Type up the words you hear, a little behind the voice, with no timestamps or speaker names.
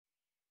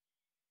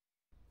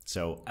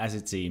So as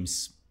it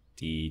seems,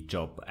 the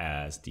job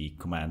as the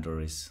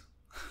commander is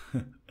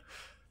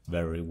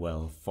very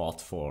well fought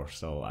for,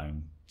 so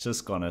I'm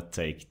just gonna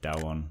take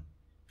that one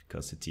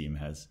because the team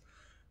has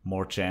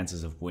more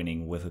chances of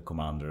winning with a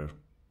commander,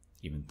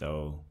 even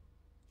though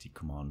the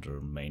commander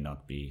may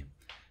not be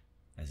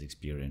as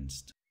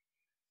experienced.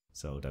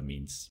 So that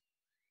means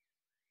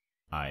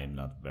I am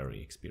not very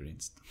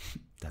experienced.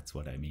 That's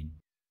what I mean.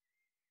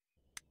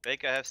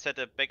 Baker, I have set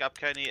a backup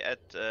canny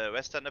at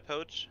western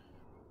approach.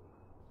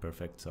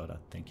 Perfect, saw that,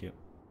 thank you.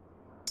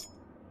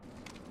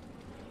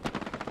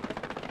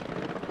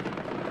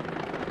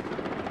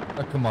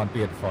 Command,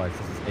 be advised,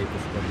 this is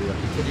Apis when we are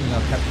continuing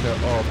our capture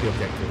of the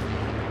objective.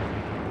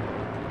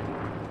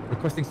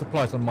 Requesting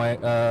supplies on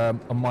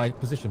my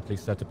position,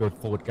 please, sir, to build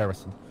forward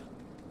garrison.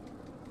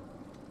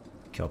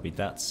 Copy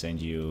that,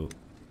 send you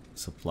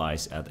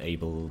supplies at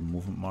able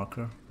movement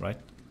marker,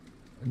 right?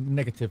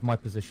 Negative, my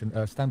position.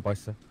 Stand by,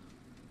 sir.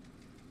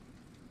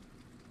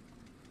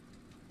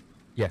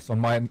 Yes, on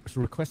my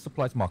request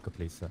supplies marker,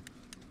 please, sir.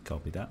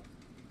 Copy that.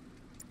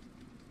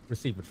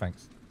 Receive it,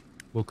 thanks.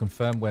 We'll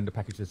confirm when the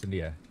package is in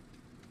the air.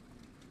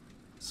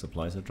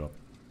 Supplies are dropped.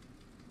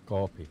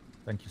 Copy.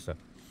 Thank you, sir.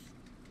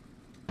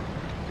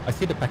 I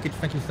see the package,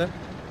 thank you, sir.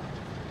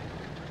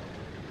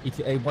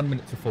 ETA 1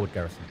 minute to forward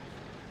garrison.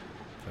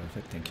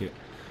 Perfect, thank you.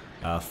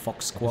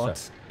 Fox Squad,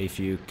 Yes, if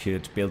you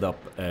could build up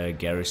a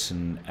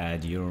garrison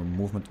at your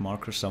movement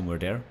marker somewhere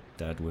there,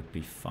 that would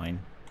be fine.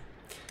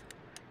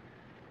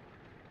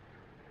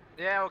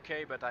 Yeah,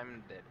 okay, but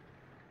I'm dead.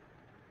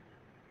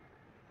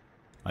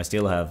 I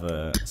still have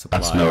a supply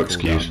That's no cooldown.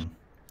 excuse.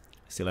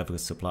 Still have a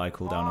supply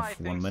cooldown I of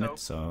think 1 minute,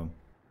 so. so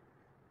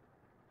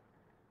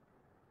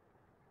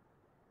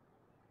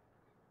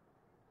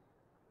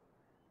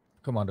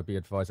Commander, be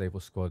advised, Able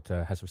Squad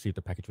has received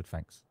the package with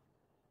thanks.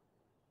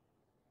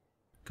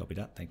 copy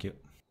that, thank you.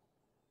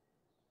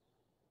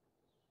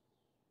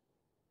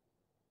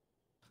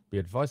 Be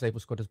advised,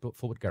 Able Squad has built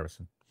forward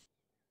garrison.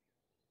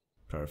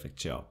 Perfect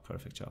job,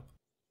 perfect job.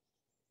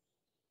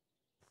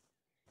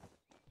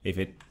 If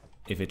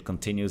it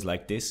continues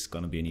like this, it's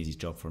gonna be an easy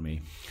job for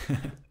me.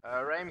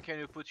 Raim, can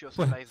you put your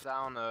supplies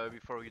down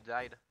before you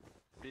died,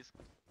 please?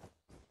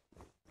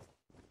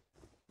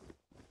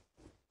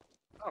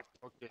 Oh,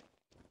 okay.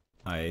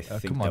 I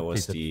think Command, that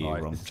was please the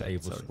advise, wrong this is chat,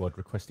 Able sorry. Squad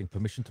requesting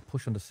permission to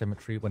push on the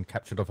cemetery when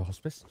captured of a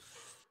hospice.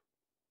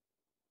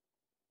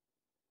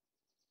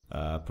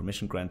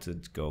 Permission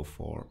granted, go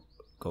for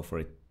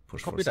it,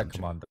 push Copy for that, cemetery.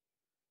 Commander.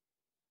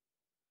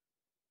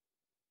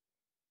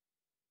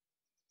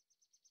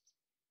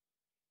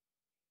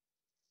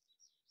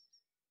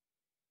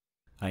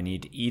 I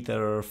need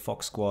either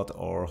Fox Squad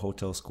or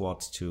Hotel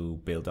Squad to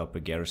build up a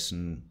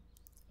garrison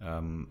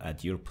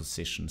at your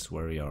positions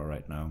where you are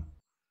right now.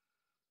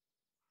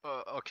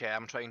 Okay,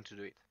 I'm trying to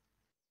do it.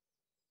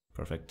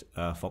 Perfect.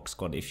 Fox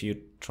Squad, if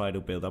you try to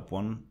build up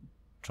one,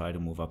 try to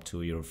move up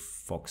to your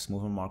Fox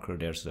movement marker.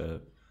 There's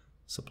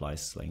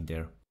supplies laying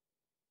there.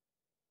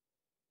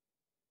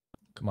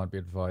 Command, be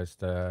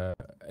advised,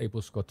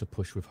 Able Squad to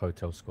push with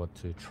Hotel Squad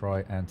to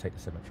try and take the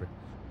cemetery.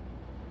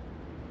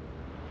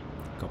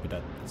 Copy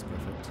that. That's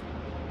perfect.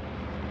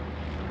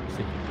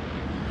 See.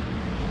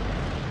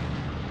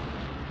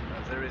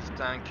 There is a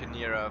tank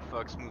near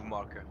Fox move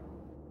marker.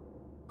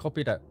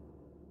 Copy that.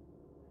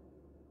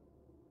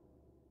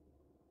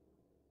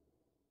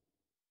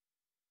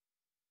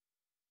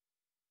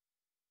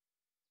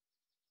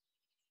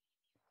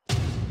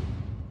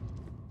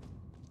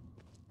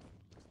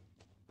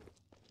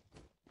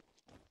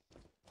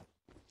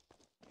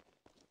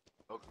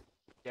 Oh,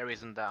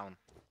 garrison down.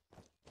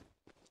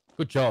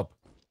 Good job.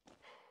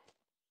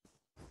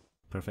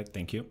 Perfect,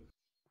 thank you.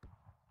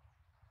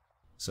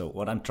 So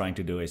what I'm trying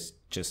to do is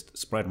just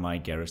spread my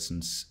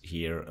garrisons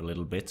here a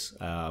little bit.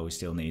 We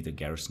still need a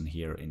garrison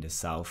here in the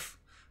south.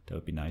 That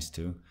would be nice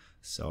too.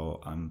 So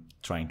I'm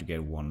trying to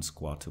get one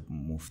squad to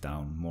move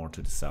down more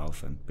to the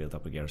south and build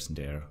up a garrison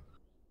there.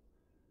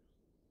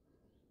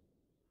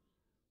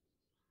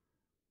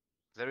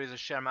 There is a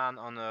Sherman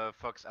on a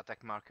Fox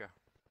attack marker.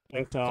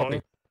 Tank down.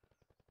 Copy.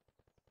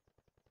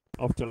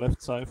 Off the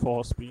left side for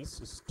hospice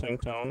is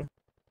tank down.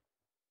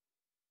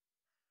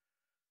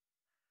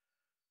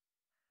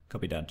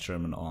 Copy that,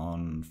 German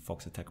on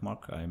Fox attack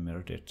mark. I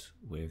mirrored it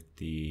with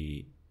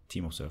the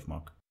team observe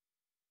mark.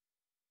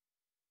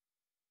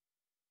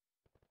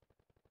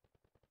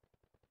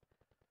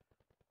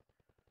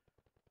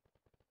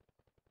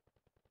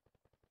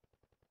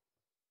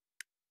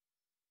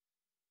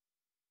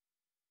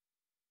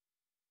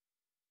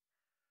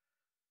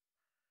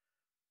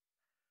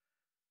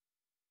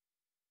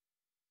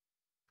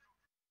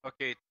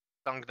 Okay,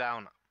 tank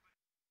down.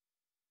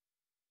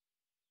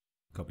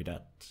 Copy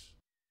that.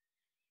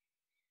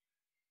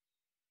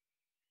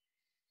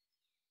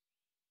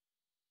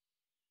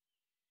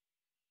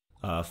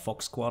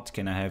 Fox squad,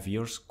 can I have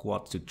your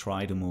squad to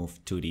try to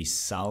move to the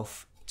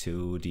south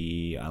to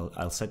the...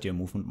 I'll set your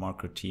movement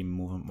marker, team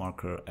movement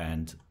marker,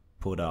 and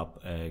put up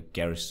a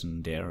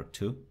garrison there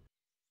too.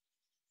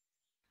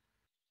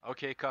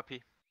 Okay,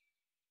 copy.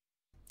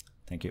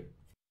 Thank you.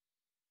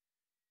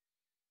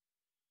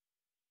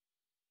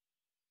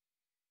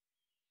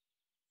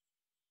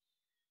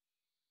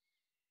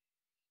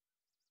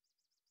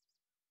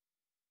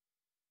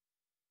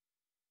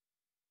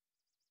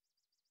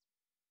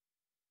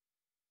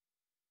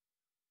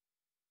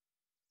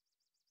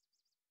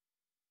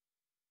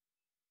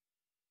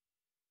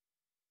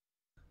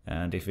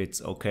 And if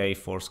it's okay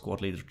for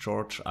squad leader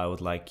George, I would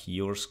like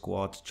your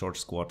squad, George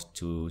squad,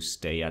 to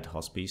stay at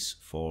hospice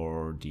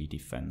for the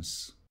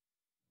defense.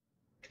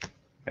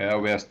 Yeah,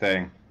 we are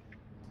staying.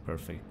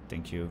 Perfect,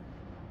 thank you.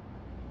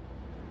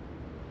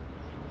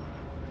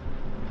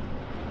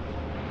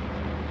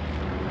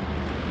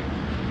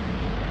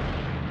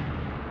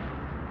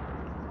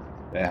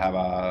 They have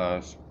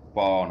a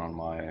spawn on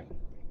my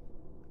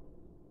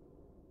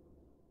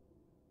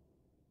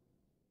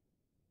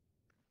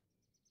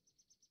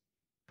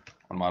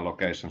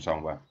location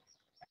somewhere.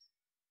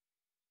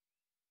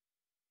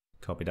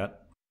 Copy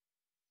that.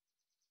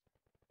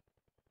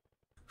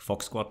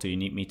 Fox squad, do you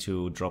need me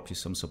to drop you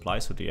some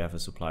supplies, or do you have a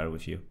supplier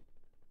with you?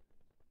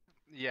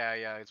 Yeah,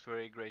 it's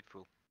very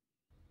grateful.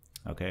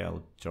 Okay,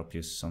 I'll drop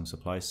you some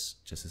supplies.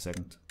 Just a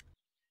second.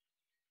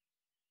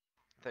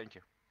 Thank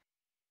you.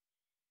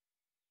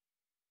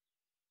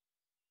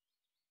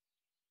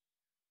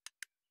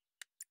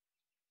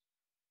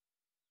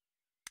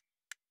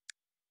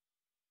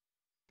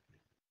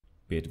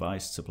 Be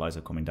advised, supplies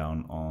are coming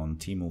down on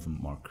T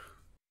movement mark.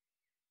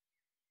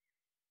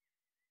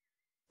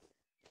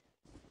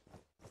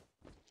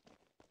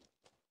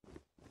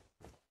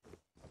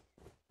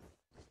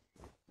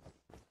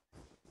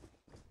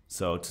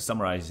 So to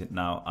summarize it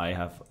now, I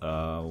have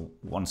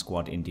one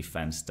squad in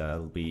defense.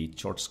 That'll be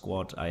George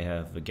squad. I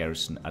have a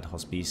garrison at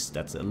hospice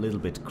that's a little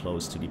bit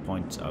close to the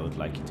point. I would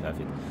like you to have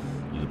it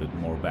a little bit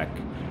more back.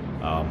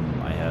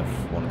 I have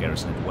one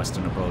garrison at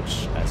western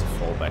approach as a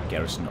fallback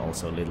garrison,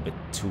 also a little bit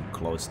too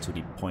close to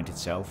the point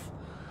itself.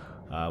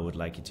 I would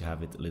like you to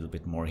have it a little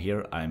bit more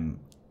here.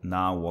 I'm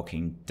now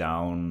walking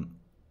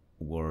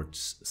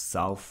downwards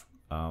south,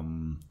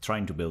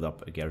 trying to build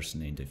up a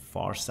garrison in the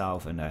far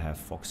south, and I have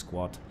Fox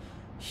squad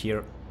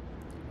here,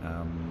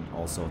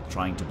 also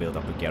trying to build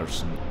up a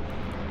garrison,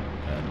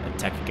 an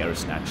attack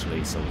garrison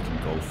actually, so we can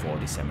go for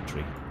the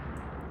cemetery.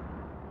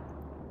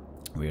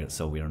 We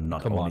are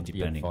not only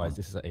depending on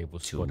this is an able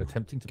squad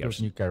attempting to build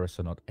a new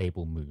garrison on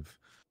able move.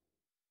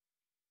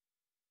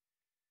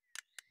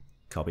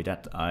 Copy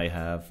that. I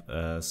have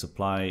a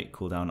supply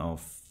cooldown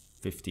of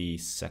 50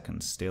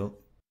 seconds still.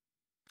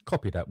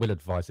 Copy that. We'll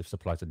advise if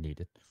supplies are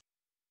needed.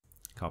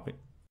 Copy.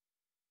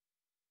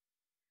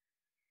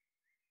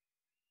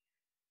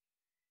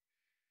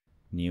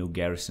 New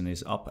garrison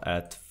is up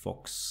at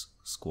Fox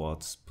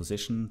squad's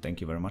position.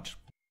 Thank you very much.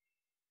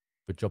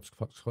 Good job,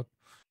 Fox squad.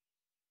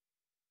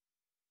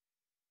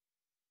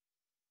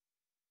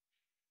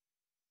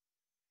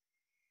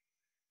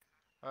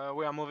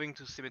 We are moving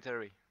to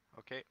cemetery.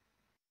 Okay.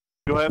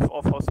 You have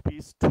off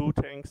hospice 2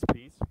 tanks,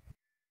 please.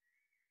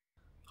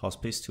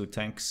 Hospice, 2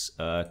 tanks.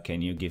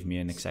 Can you give me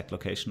an exact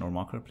location or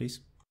marker,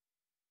 please?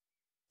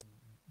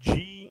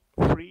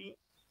 G3,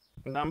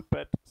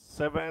 numpad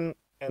 7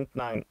 and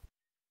 9.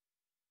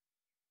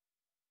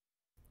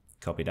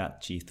 Copy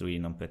that. G3,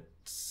 numpad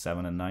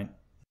 7 and 9.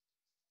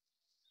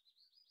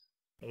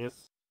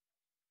 Yes.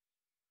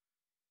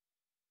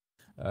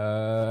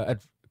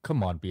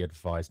 Command, be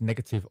advised.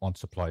 Negative on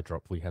supply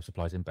drop. We have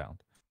supplies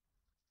inbound.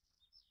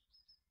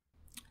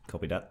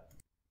 Copy that.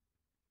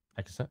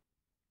 Thank you, sir.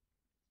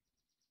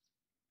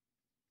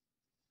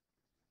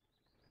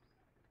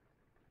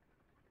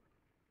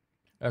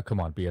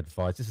 Command, be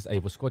advised. This is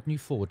Able Squad, new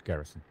forward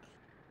garrison.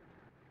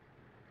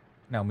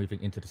 Now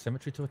moving into the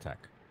cemetery to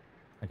attack.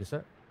 Thank you,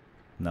 sir.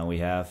 Now we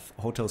have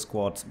Hotel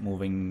Squad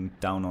moving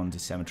down on the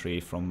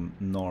cemetery from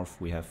north.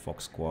 We have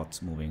Fox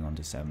Squad moving on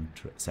the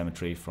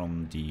cemetery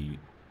from the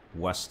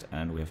west,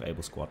 and we have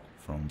Able Squad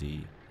from the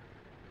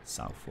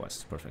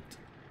southwest. Perfect.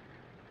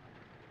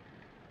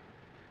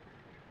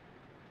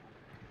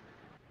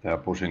 They are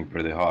pushing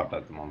pretty hard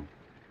at the moment.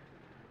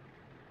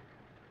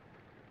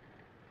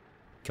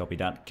 Copy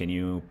that. Can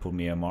you put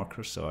me a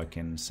marker so I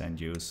can send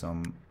you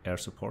some air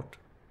support?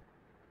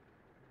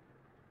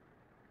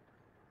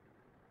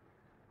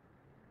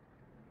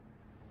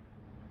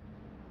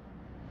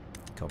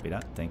 Copy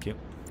that. Thank you.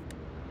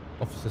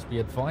 Officers, be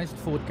advised.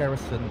 Forward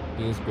garrison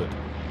is good.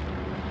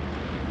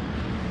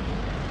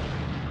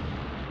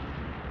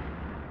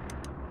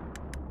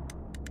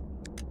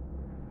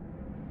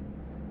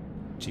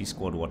 G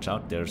squad, watch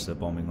out. There's a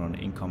bombing run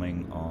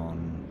incoming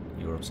on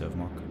your observe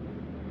mark.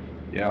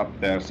 Yeah,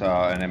 there's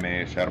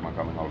enemy Sherman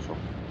coming also.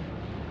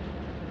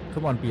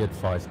 Command, be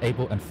advised.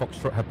 Able and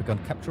Foxtrot have begun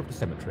capture of the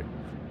cemetery.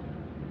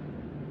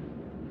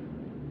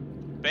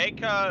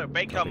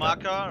 Baker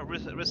marker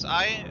with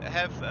I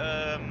have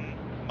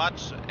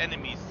much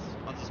enemies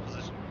on this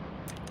position.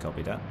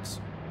 Copy that.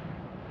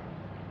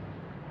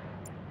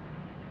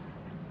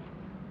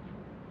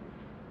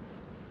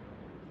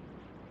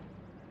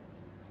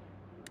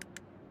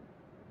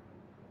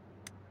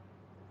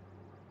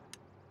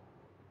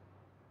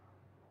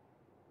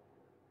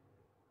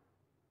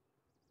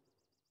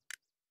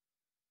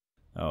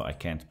 Oh, I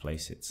can't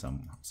place it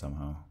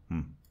somehow.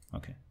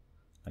 Okay,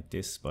 like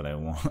this, but I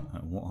don't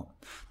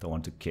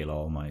want to kill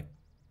all my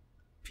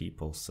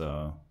people,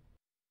 so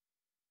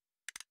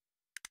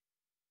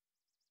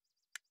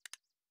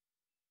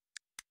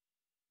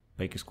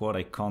Baker Squad,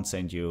 I can't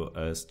send you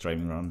a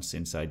strafing run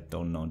since I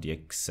don't know the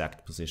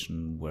exact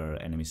position where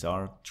enemies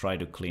are. Try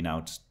to clean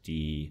out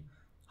the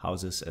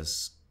houses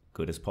as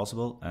good as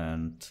possible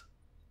and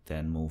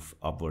then move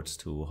upwards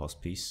to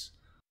Hospice.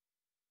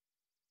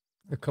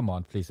 The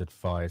command, please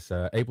advise.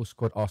 Able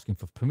Squad asking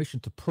for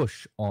permission to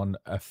push on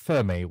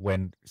Ferme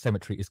when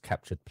cemetery is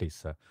captured, please,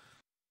 sir.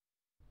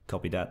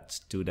 Copy that.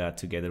 Do that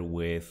together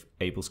with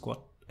Able Squad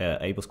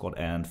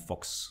and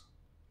Fox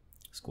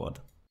Squad.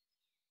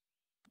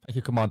 Thank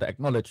you, Commander.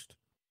 Acknowledged.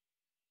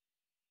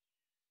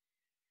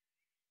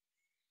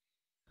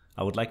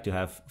 I would like to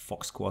have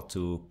Fox Squad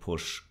to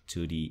push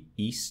to the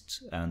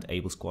east and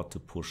Able Squad to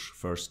push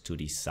first to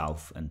the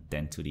south and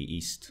then to the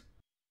east.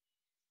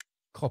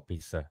 Copy,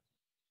 sir.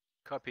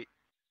 Copy.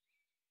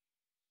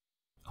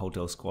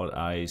 Hotel Squad,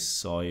 I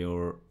saw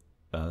your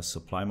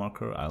supply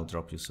marker. I'll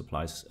drop you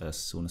supplies as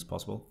soon as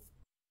possible.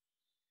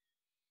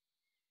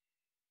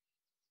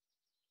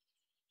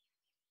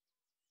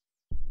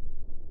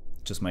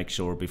 Just make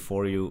sure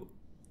before you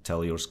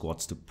tell your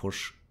squads to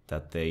push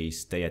that they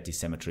stay at the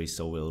cemetery,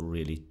 so we'll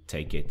really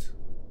take it.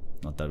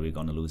 Not that we're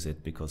gonna lose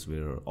it because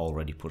we're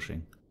already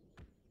pushing.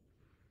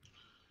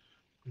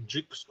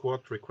 Jig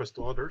Squad request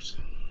orders.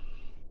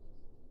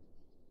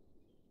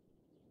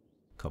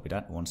 Copy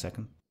that, 1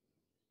 second.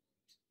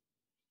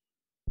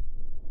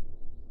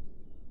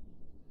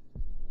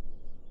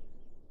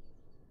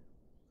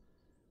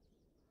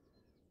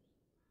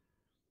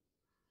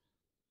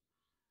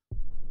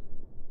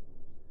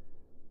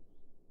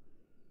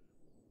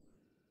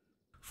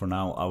 For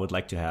now, I would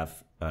like to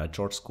have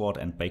George Squad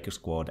and Baker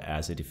Squad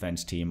as a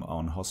defense team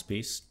on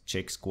Hospice.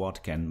 Jig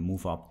Squad can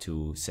move up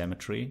to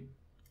Cemetery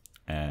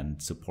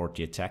and support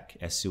the attack.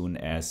 As soon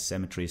as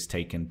Cemetery is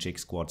taken, Jig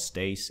Squad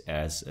stays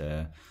as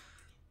a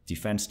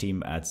defense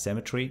team at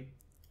Cemetery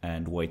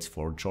and waits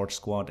for George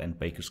Squad and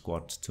Baker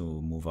Squad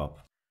to move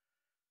up.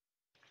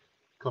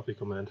 Copy,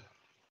 command.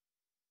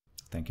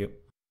 Thank you.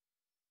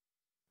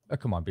 A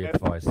command, be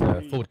advised.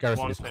 Forward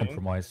garrison is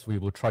compromised. We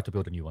will try to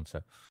build a new one,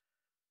 sir.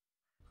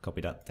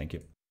 Copy that, thank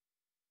you.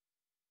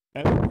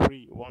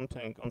 F3, 1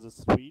 tank on the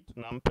street,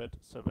 numpad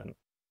 7.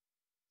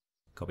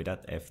 Copy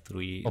that,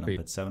 F3, Copy.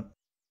 numpad 7.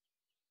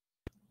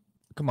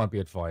 Command, be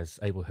advised.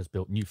 Able has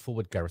built new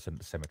forward garrison at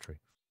the cemetery.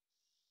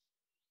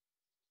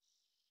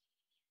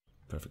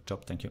 Perfect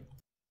job, thank you.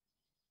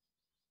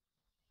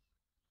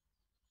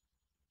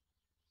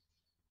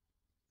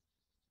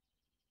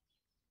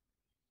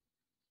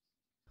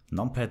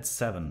 Numpad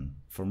 7.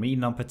 For me,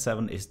 Numpad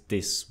 7 is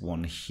this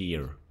one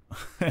here.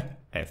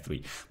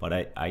 F3. But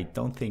I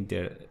don't think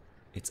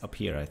it's up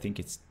here. I think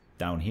it's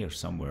down here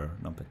somewhere.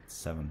 Numpad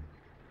 7.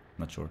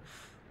 Not sure.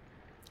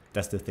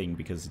 That's the thing,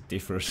 because it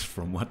differs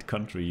from what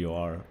country you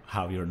are,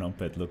 how your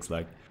numpad looks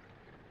like.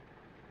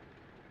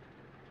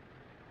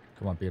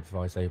 Command, be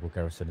advised. Able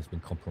garrison has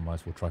been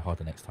compromised. We'll try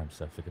harder next time,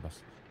 sir. Forgive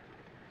us.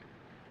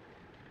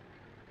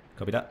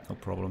 Copy that, no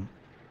problem.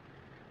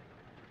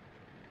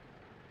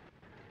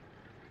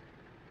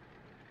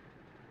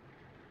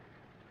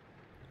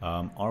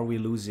 Are we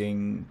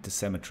losing the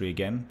cemetery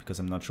again? Because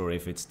I'm not sure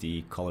if it's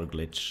the color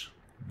glitch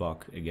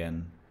bug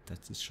again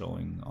that is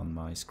showing on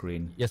my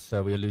screen. Yes,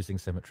 sir. We are losing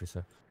cemetery,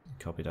 sir.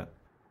 Copy that.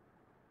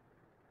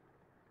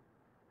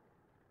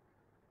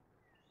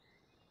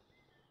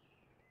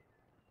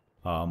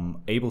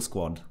 Able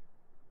Squad.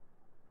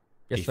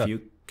 Yes, if sir.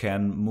 you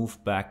can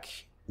move back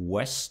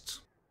west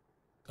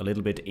a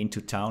little bit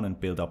into town and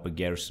build up a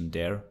garrison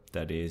there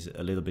that is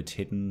a little bit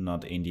hidden,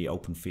 not in the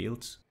open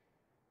fields.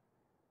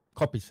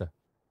 Copy, sir.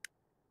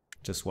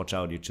 Just watch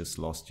out, you just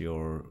lost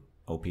your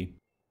OP.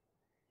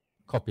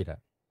 Copy that.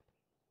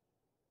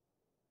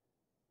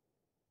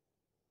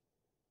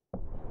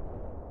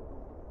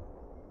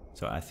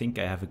 So I think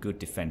I have a good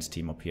defense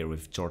team up here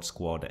with George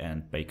Squad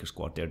and Baker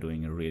Squad. They're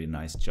doing a really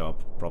nice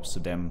job. Props to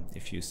them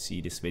if you see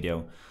this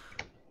video.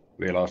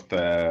 We lost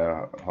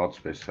the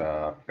Hospice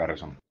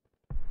garrison.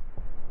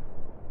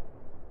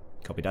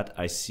 Copy that.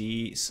 I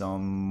see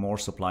some more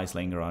supplies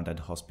laying around at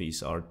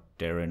Hospice. Are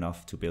there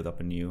enough to build up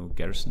a new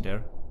garrison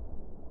there?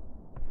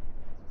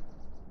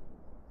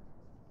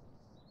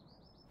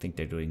 I think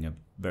they're doing a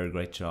very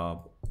great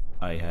job.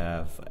 I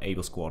have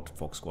Able Squad,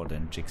 Fox Squad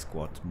and Jig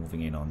Squad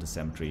moving in on the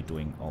cemetery,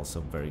 doing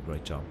also very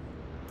great job.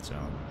 So,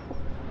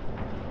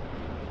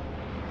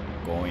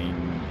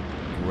 going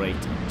great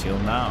until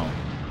now,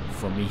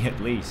 for me at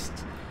least.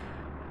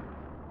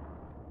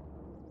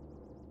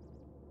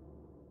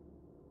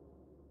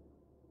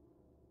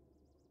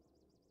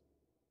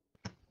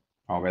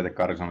 Okay, the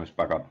garrison is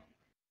back up.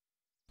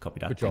 Copy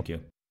that, Good thank job.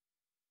 you.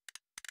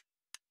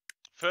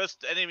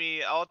 First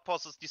enemy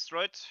outpost is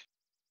destroyed.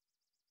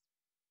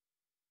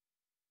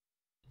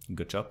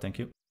 Good job, thank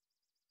you.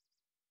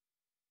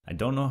 I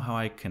don't know how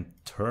I can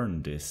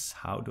turn this.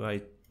 How do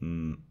I...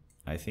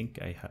 I think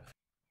I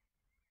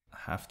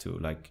have to,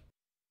 like...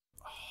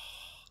 Oh,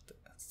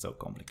 that's so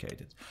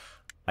complicated.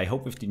 I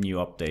hope with the new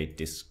update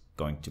this is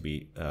going to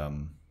be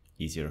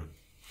easier.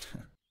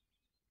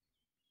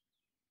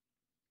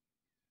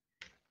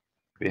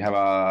 We have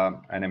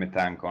a enemy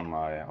tank on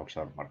my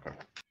observe marker.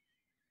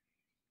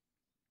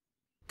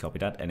 Copy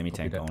that. Enemy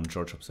tank that. on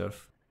George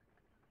observe.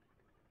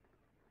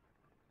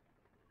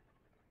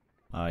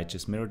 I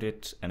just mirrored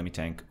it. Enemy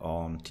tank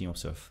on team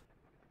observe.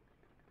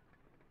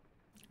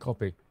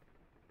 Copy.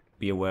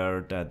 Be aware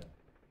that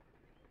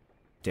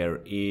there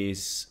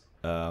is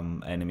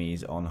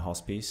enemies on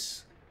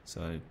hospice,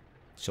 so it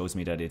shows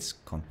me that it's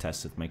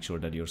contested. Make sure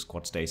that your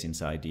squad stays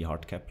inside the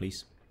hard cap,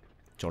 please.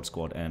 George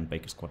squad and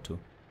Baker squad too.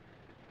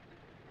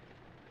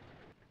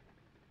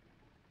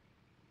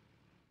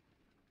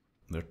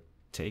 We're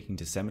taking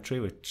the cemetery,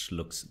 which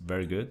looks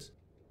very good.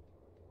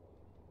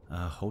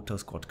 Hotel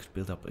squad could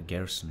build up a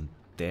garrison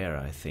there,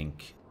 I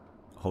think.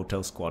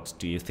 Hotel squad,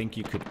 do you think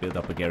you could build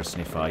up a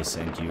garrison if I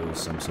send you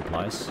some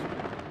supplies?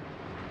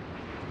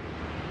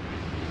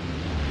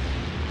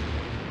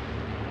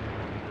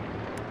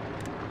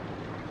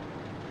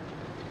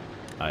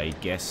 I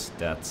guess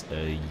that's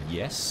a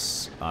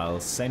yes. I'll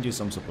send you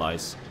some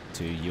supplies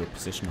to your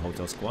position,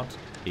 Hotel Squad.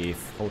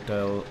 If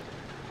Hotel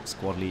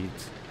Squad lead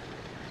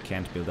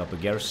can't build up a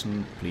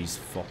garrison, please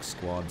Fox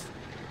Squad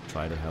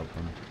try to help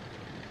them.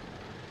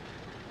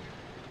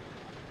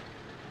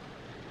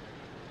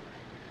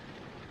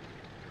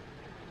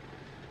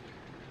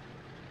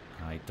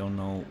 I don't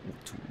know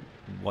to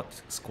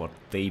what squad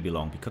they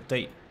belong, because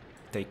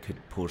they could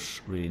push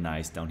really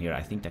nice down here.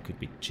 I think that could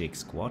be Jig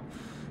Squad.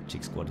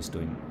 Jig Squad is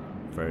doing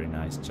a very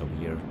nice job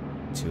here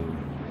too.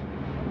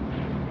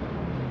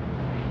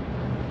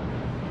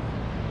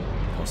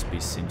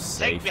 Hospice seems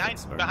safe.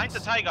 Tank behind the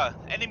tiger.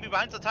 Enemy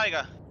behind the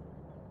tiger.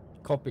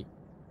 Copy.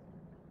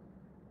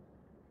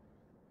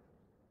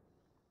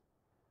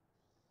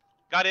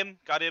 Got him.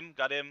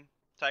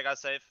 Tiger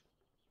safe.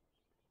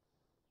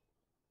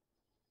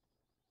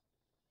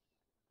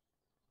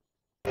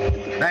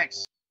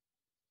 Thanks.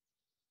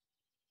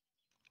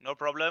 No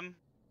problem.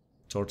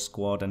 George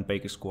Squad and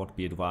Baker Squad,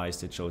 be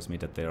advised, it shows me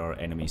that there are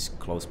enemies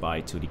close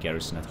by to the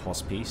garrison at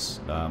Hospice.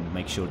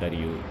 Make sure that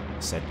you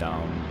set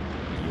down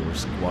your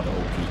squad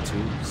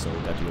OP2 so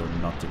that you're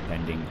not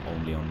depending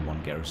only on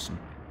one garrison.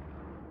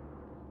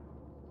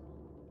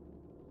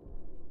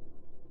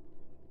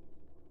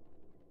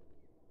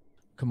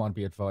 Command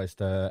be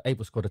advised,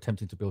 Able squad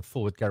attempting to build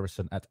forward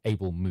garrison at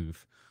Able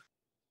move.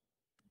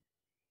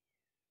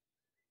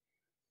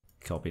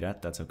 Copy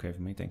that, that's okay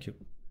for me, thank you.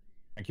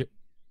 Thank you.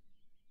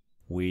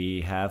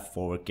 We have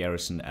forward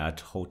garrison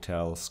at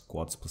Hotel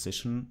Squad's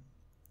position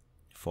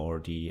for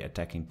the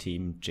attacking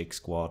team, Jig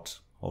Squad,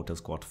 Hotel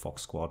Squad,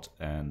 Fox Squad,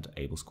 and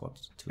Able Squad.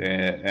 The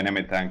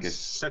enemy tank is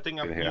Setting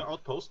up here. new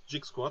outpost,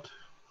 Jig Squad.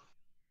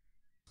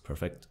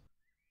 Perfect.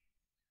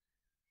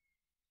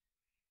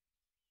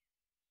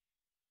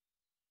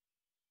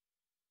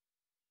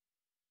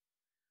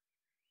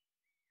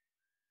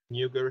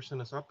 New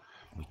garrison is up.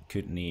 We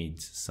could need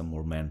some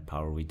more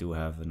manpower. We do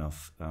have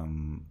enough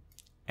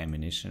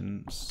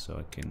ammunition, so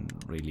I can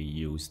really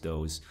use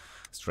those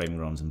strafing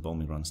runs and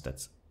bombing runs.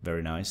 That's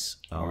very nice.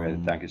 Okay,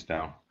 the tank is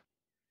down.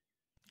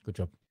 Good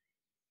job.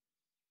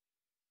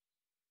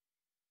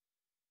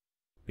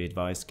 Be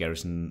advised,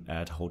 garrison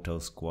at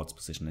Hotel Squad's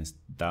position is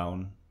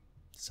down,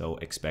 so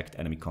expect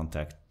enemy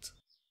contact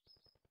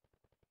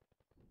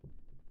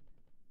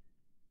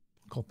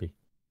Copy.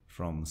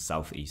 from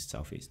southeast.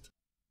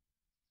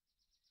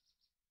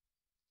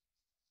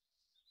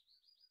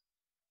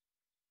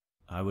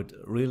 I would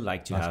really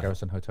like to have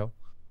Garrison Hotel.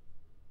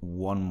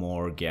 one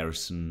more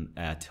garrison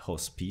at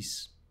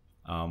Hospice,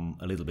 a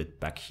little bit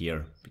back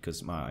here,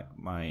 because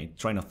my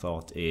train of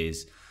thought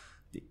is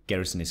the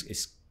garrison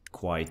is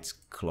quite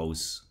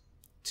close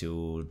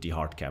to the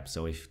hard cap,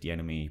 so if the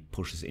enemy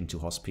pushes into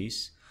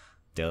Hospice,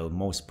 they'll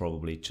most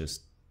probably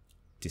just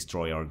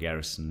destroy our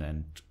garrison,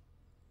 and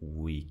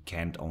we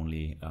can't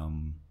only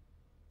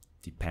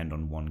depend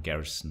on one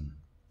garrison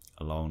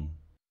alone.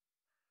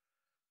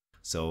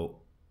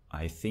 So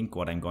I think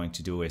what I'm going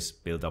to do is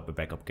build up a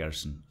backup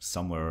garrison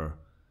somewhere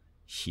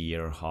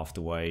here, half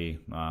the way,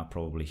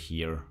 probably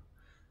here.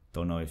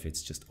 Don't know if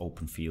it's just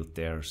open field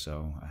there,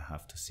 so I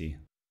have to see.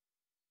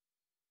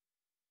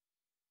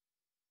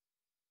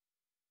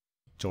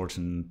 George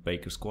and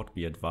Baker Squad,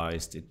 be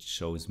advised, it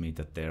shows me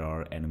that there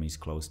are enemies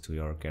close to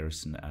your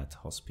garrison at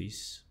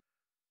Hospice.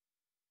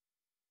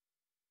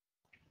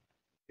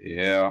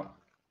 Yeah.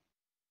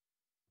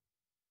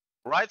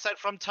 Right side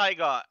from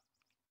Tiger.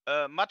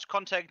 Much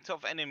contact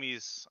of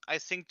enemies. I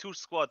think 2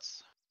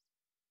 squads.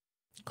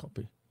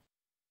 Copy.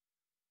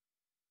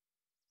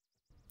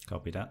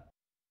 Copy that.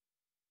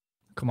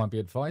 Command be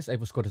advised,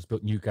 Able squad has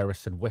built new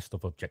garrison west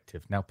of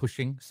objective, now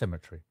pushing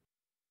cemetery.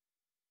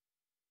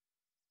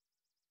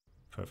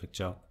 Perfect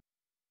job.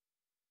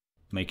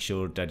 Make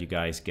sure that you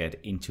guys get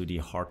into the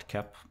hard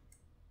cap,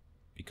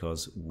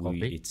 because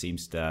Copy. it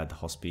seems that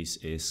Hospice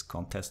is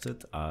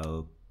contested.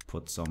 I'll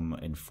put some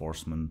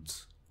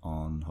enforcement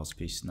on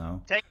Hospice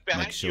now. Tank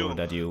behind Make sure you.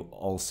 that you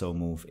also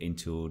move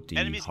into the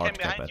Enemies hard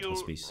came cap behind at you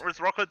Hospice. with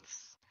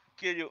rockets.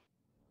 Kill you.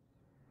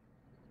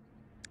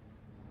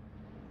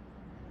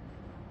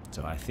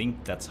 So I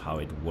think that's how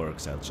it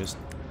works. I'll just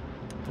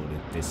put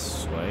it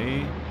this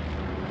way.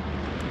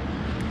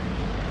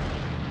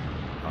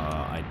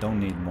 I don't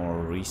need more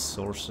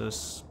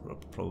resources,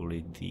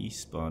 probably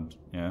these, but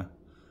yeah,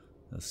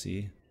 let's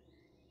see.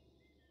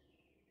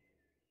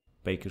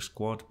 Baker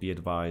Squad, be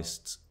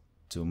advised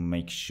to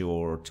make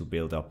sure to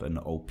build up an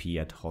OP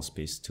at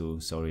Hospice too,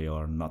 so you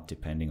are not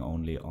depending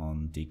only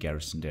on the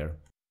garrison there.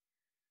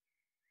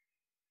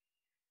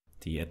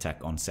 The attack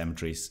on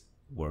cemeteries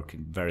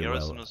working very well.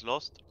 Garrison is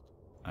lost.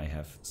 I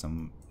have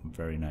some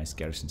very nice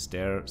garrisons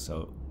there,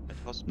 so At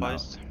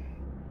Hospice.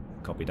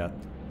 copy that.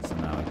 So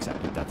now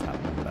exactly that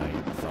happened what I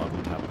thought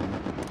would happen.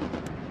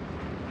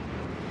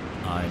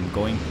 I'm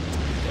going,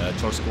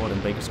 George Squad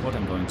and Baker Squad,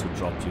 I'm going to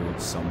drop you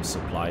some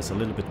supplies a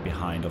little bit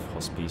behind of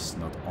Hospice,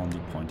 not on the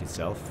point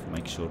itself.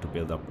 Make sure to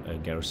build up a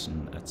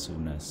garrison as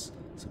soon as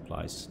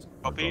supplies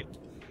are Copy. dropped.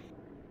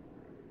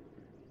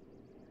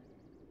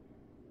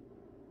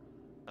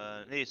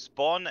 Nee,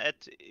 spawn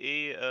at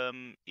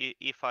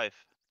E5.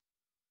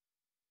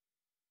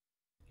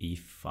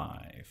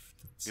 E5.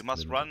 That's We a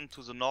must little run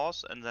to the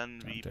north and then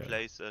down we there.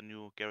 place a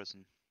new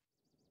garrison.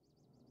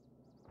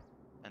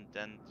 And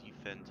then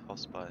defend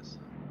Hospice.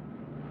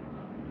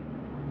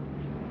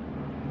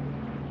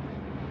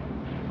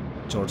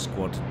 George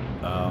Squad,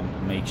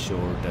 make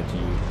sure that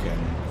you can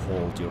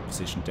hold your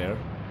position there.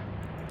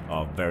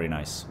 Oh, very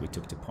nice. We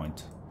took the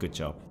point. Good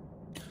job.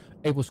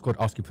 Able Squad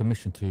asking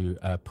permission to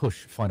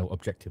push final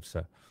objective,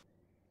 sir.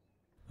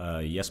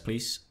 Yes,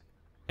 please.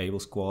 Able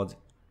Squad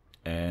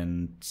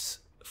and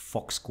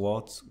Fox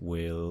Squad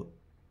will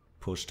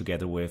push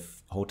together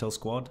with Hotel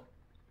Squad.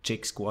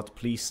 Chick Squad,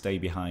 please stay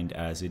behind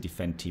as a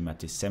defend team at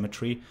the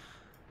cemetery.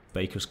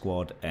 Baker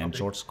Squad and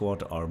George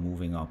Squad are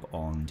moving up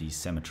on the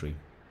cemetery.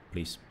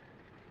 Please.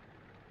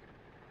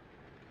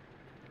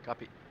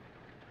 Copy.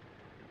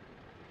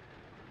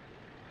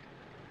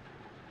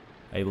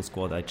 Able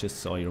Squad, I just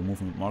saw your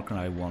movement marker.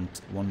 I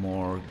want one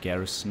more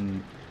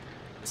garrison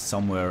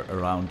somewhere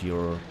around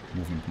your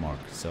movement mark.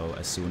 So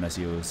as soon as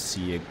you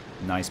see a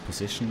nice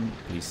position,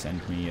 please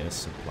send me a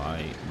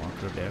supply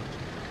marker there.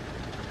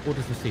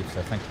 Orders received,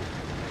 sir. Thank you.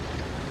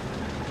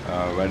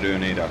 Where do you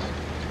need us?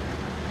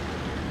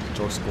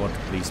 George Squad,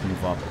 please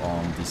move up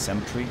on the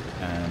cemetery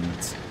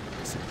and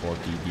support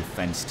the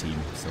defense team.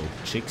 So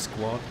Chick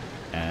Squad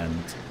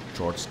and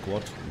George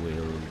Squad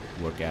will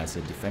work as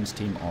a defense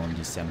team on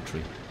the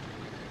cemetery.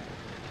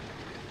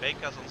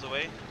 Baker's on the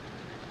way.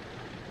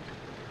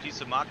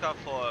 Please a marker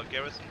for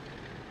garrison.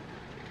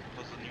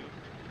 For the new.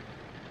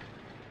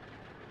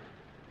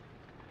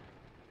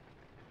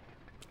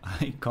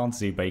 I can't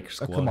see Baker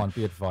Squad. Come on,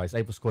 be advised.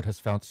 Able Squad has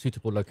found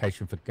suitable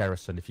location for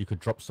garrison. If you could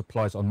drop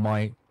supplies on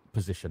my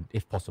position,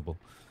 if possible.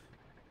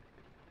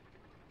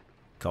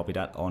 Copy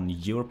that. On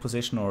your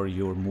position or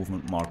your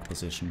movement mark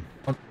position?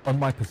 On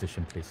my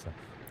position, please, sir.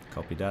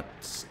 Copy that.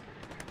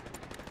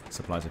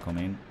 Supplies are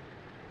coming in.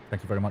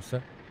 Thank you very much,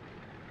 sir.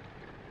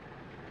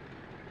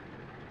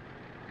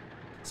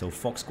 So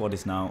Fox Squad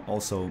is now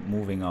also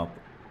moving up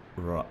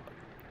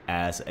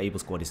as Able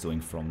Squad is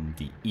doing from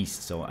the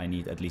east. So I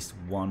need at least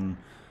one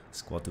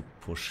squad to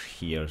push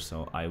here.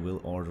 So I will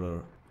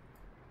order,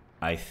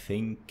 I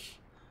think,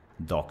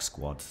 Dog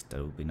Squad.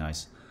 That would be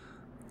nice.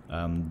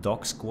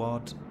 Dog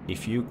Squad,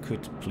 if you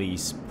could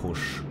please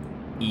push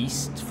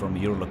east from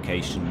your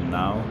location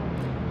now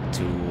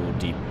to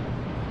the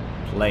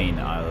plain.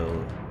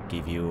 I'll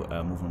give you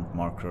a movement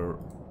marker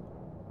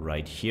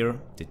right here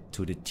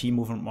to the T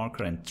movement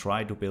marker and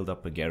try to build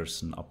up a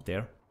garrison up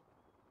there.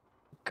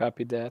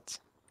 Copy that.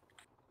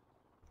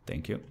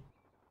 Thank you.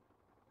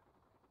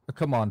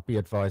 Come on, be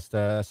advised.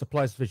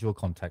 Supplies visual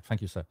contact.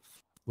 Thank you, sir.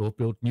 We'll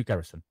build new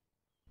garrison.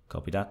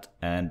 Copy that.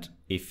 And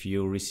if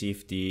you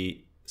receive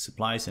the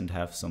supplies and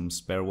have some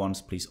spare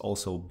ones, please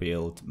also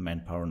build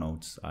manpower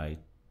nodes. I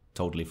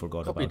totally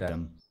forgot Copy about that.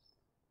 them.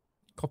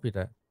 Copy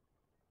that.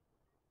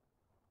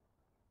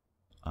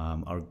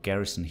 Our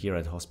garrison here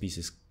at Hospice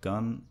is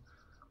gone.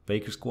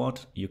 Baker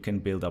Squad, you can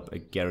build up a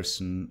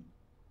garrison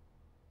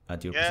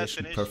at your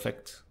position. Finish.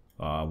 Perfect.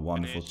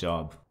 Wonderful Finish.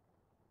 job.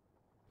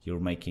 You're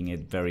making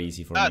it very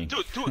easy for me.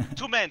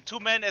 Two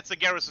men at the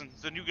garrison.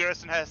 The new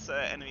garrison has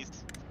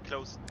enemies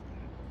close.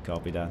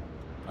 Copy that.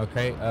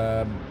 Okay.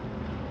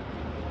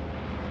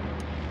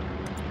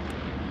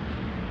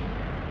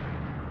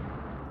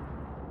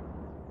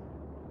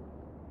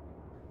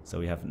 So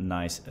we have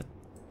nice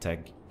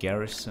attack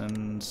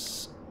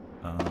garrisons.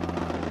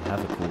 Have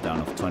a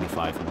cooldown of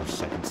 25 more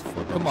seconds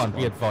for Come on,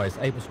 be advised.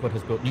 Able Squad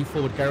has built new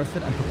forward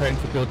garrison and preparing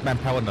to build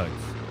manpower nodes.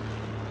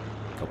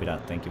 Copy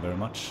that. Thank you very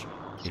much.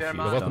 If you've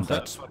Chairman, done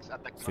that, feel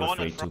Spawn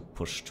free in to front.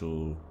 push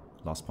to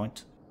last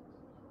point.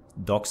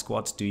 Dog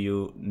Squad, do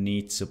you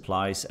need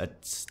supplies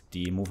at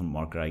the movement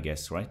marker, I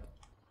guess, right?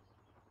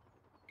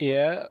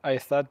 Yeah, I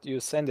thought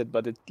you sent it,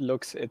 but it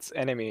looks it's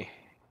enemy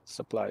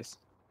supplies.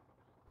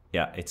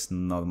 Yeah, it's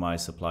not my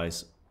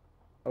supplies.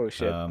 Oh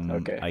shit.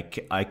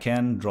 Okay. I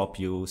can drop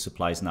you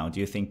supplies now. Do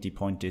you think the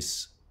point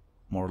is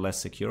more or less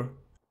secure?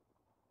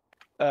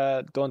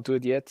 Don't do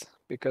it yet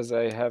because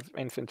I have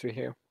infantry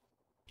here.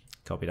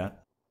 Copy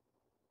that.